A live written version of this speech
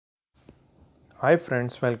Hi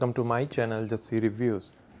friends, welcome to my channel Jassi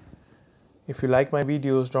Reviews. If you like my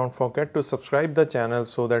videos, don't forget to subscribe the channel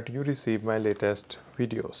so that you receive my latest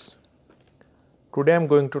videos. Today I am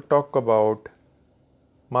going to talk about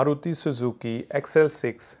Maruti Suzuki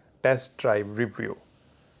XL6 test drive review.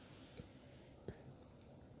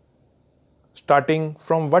 Starting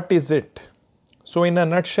from what is it? So in a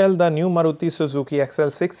nutshell, the new Maruti Suzuki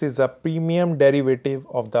XL6 is a premium derivative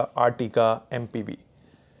of the Ertiga MPV.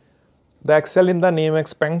 The XL in the name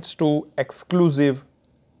expands to exclusive,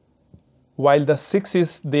 while the 6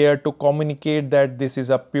 is there to communicate that this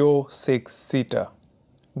is a pure 6-seater.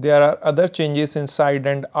 There are other changes inside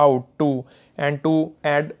and out too, and to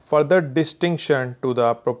add further distinction to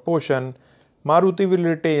the proportion, Maruti will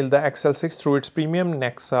retail the XL6 through its premium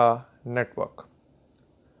Nexa network.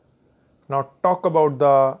 Now talk about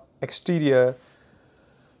the exterior.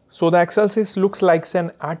 So the XL6 looks like an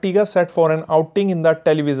Ertiga set for an outing in the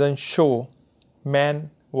television show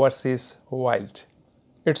Man vs. Wild.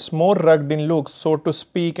 It's more rugged in looks, so to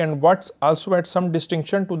speak, and what's also at some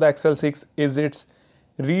distinction to the XL6 is its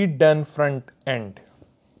redone front end.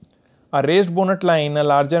 A raised bonnet line, a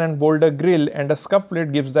larger and bolder grille, and a scuff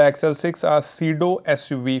plate gives the XL6 a pseudo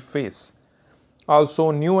SUV face.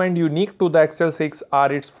 Also new and unique to the XL6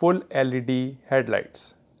 are its full LED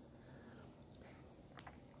headlights.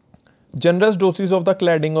 Generous doses of the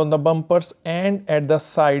cladding on the bumpers and at the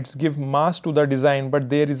sides give mass to the design, but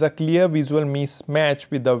there is a clear visual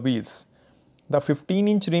mismatch with the wheels. The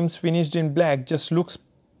 15-inch rims finished in black just looks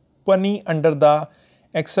punny under the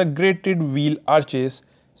exaggerated wheel arches.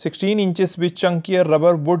 16 inches with chunkier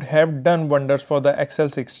rubber would have done wonders for the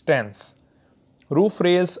XL6 stance. Roof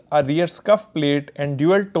rails, a rear scuff plate and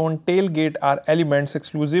dual-tone tailgate are elements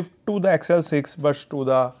exclusive to the XL6 but to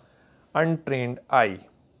the untrained eye.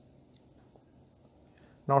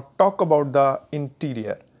 Now talk about the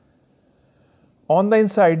interior. On the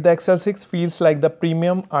inside, the XL6 feels like the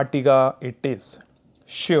premium Ertiga it is.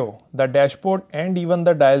 Sure, the dashboard and even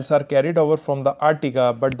the dials are carried over from the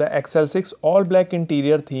Ertiga, but the XL6 all-black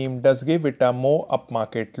interior theme does give it a more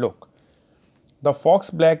upmarket look. The Fox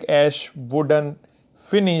black ash wooden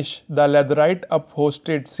finish, the leatherite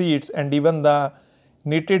upholstered seats and even the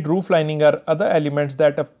knitted roof lining are other elements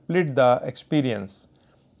that uplift the experience.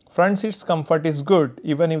 Front seats comfort is good,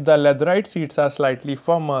 even if the leatherite seats are slightly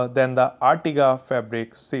firmer than the Ertiga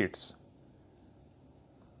fabric seats.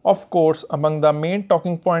 Of course, among the main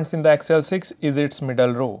talking points in the XL6 is its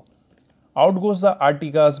middle row. Out goes the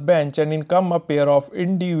Ertiga's bench and in come a pair of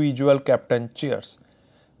individual captain chairs.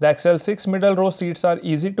 The XL6 middle row seats are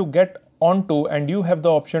easy to get onto and you have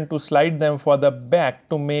the option to slide them for the back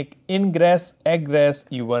to make ingress egress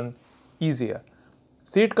even easier.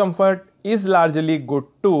 Seat comfort is largely good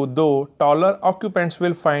too, though taller occupants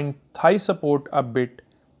will find thigh support a bit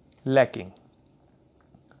lacking.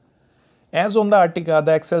 As on the Ertiga,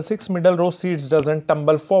 the XL6 middle row seats doesn't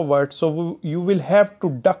tumble forward, so you will have to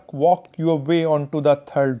duck walk your way onto the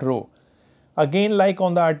third row. Again, like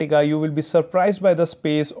on the Ertiga, you will be surprised by the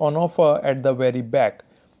space on offer at the very back.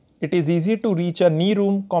 It is easy to reach a knee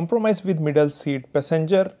room, compromise with middle seat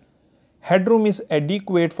passenger. Headroom is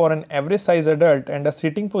adequate for an average size adult and the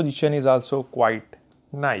sitting position is also quite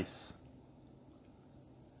nice.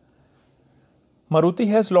 Maruti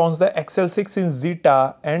has launched the XL6 in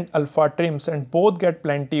Zeta and Alpha trims and both get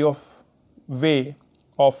plenty of way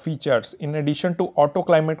of features. In addition to auto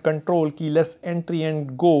climate control, keyless entry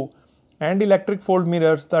and go and electric fold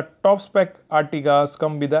mirrors, the top spec Ertigas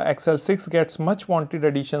come with the XL6 gets much wanted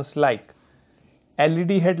additions like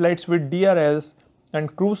LED headlights with DRLs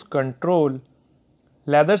and cruise control.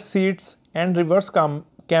 Leather seats and reverse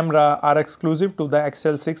camera are exclusive to the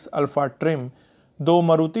XL6 Alpha trim, though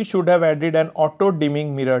Maruti should have added an auto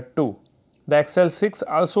dimming mirror too. The XL6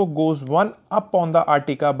 also goes one up on the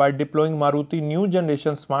Ertiga by deploying Maruti new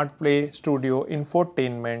generation Smart Play Studio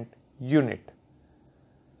infotainment unit.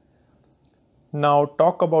 Now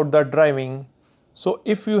talk about the driving. So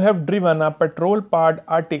if you have driven a petrol powered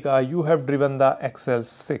Ertiga, you have driven the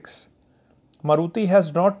XL6. Maruti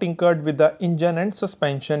has not tinkered with the engine and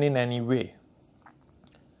suspension in any way.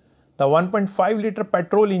 The 1.5-liter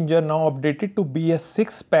petrol engine, now updated to be a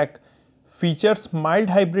 6-pack, features mild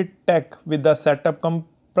hybrid tech with the setup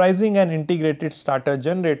comprising an integrated starter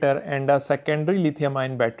generator and a secondary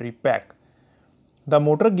lithium-ion battery pack. The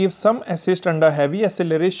motor gives some assist under heavy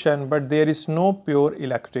acceleration, but there is no pure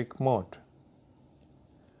electric mode.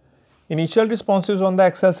 Initial responses on the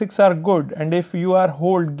XL6 are good, and if you are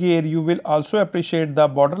hold gear, you will also appreciate the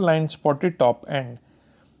borderline spotty top end.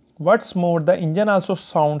 What's more, the engine also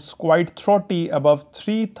sounds quite throaty above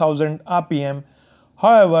 3000 rpm.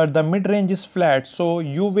 However, the mid-range is flat, so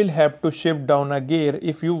you will have to shift down a gear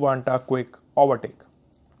if you want a quick overtake.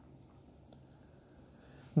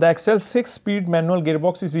 The XL6 speed manual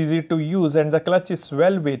gearbox is easy to use and the clutch is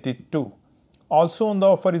well weighted too. Also on the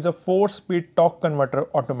offer is a 4-speed torque converter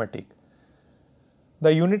automatic.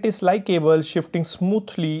 The unit is likeable, shifting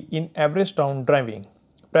smoothly in average town driving.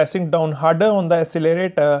 Pressing down harder on the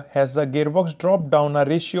accelerator has the gearbox drop down a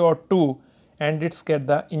ratio of 2 and it's get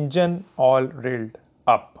the engine all railed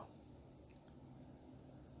up.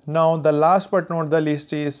 Now the last but not the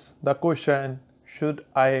least is the question, should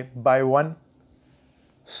I buy one?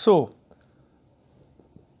 So,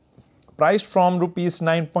 priced from rupees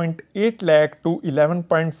 9.8 lakh to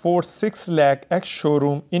 11.46 lakh ex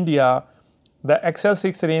showroom India, the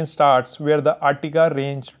XL6 range starts where the Ertiga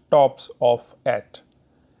range tops off at.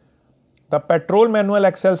 The petrol manual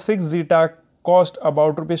XL6 Zeta cost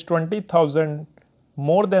about rupees 20,000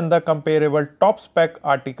 more than the comparable top spec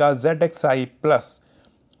Ertiga ZXi Plus,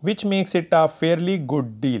 which makes it a fairly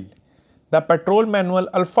good deal. The petrol manual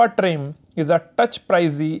Alpha trim is a touch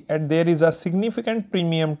pricey and there is a significant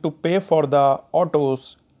premium to pay for the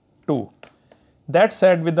autos too. That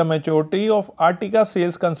said, with the majority of Ertiga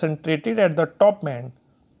sales concentrated at the top end,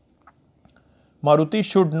 Maruti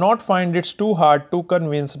should not find it too hard to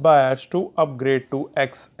convince buyers to upgrade to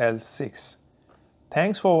XL6.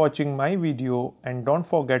 Thanks for watching my video and don't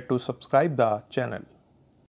forget to subscribe the channel.